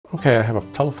Okay, I have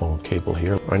a telephone cable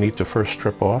here. I need to first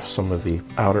strip off some of the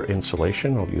outer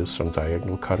insulation. I'll use some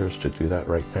diagonal cutters to do that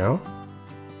right now.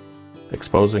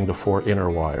 Exposing the 4 inner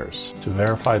wires. To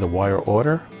verify the wire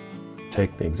order,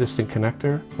 take the existing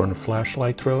connector, run a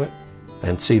flashlight through it,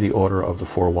 and see the order of the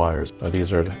 4 wires. Now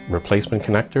these are the replacement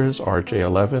connectors,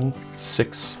 RJ11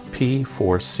 6P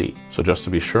 4C. So just to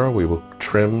be sure, we will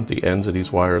trim the ends of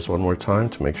these wires one more time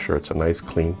to make sure it's a nice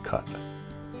clean cut.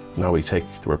 Now we take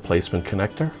the replacement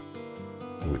connector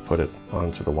and we put it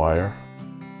onto the wire,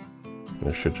 and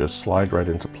it should just slide right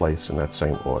into place in that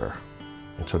same order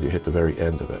until you hit the very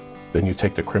end of it. Then you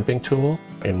take the crimping tool.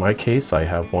 In my case, I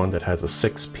have one that has a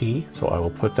 6P, so I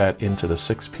will put that into the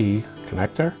 6P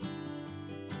connector,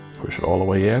 push it all the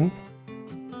way in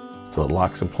so it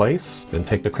locks in place. Then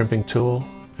take the crimping tool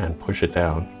and push it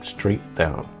down, straight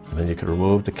down. And then you can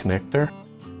remove the connector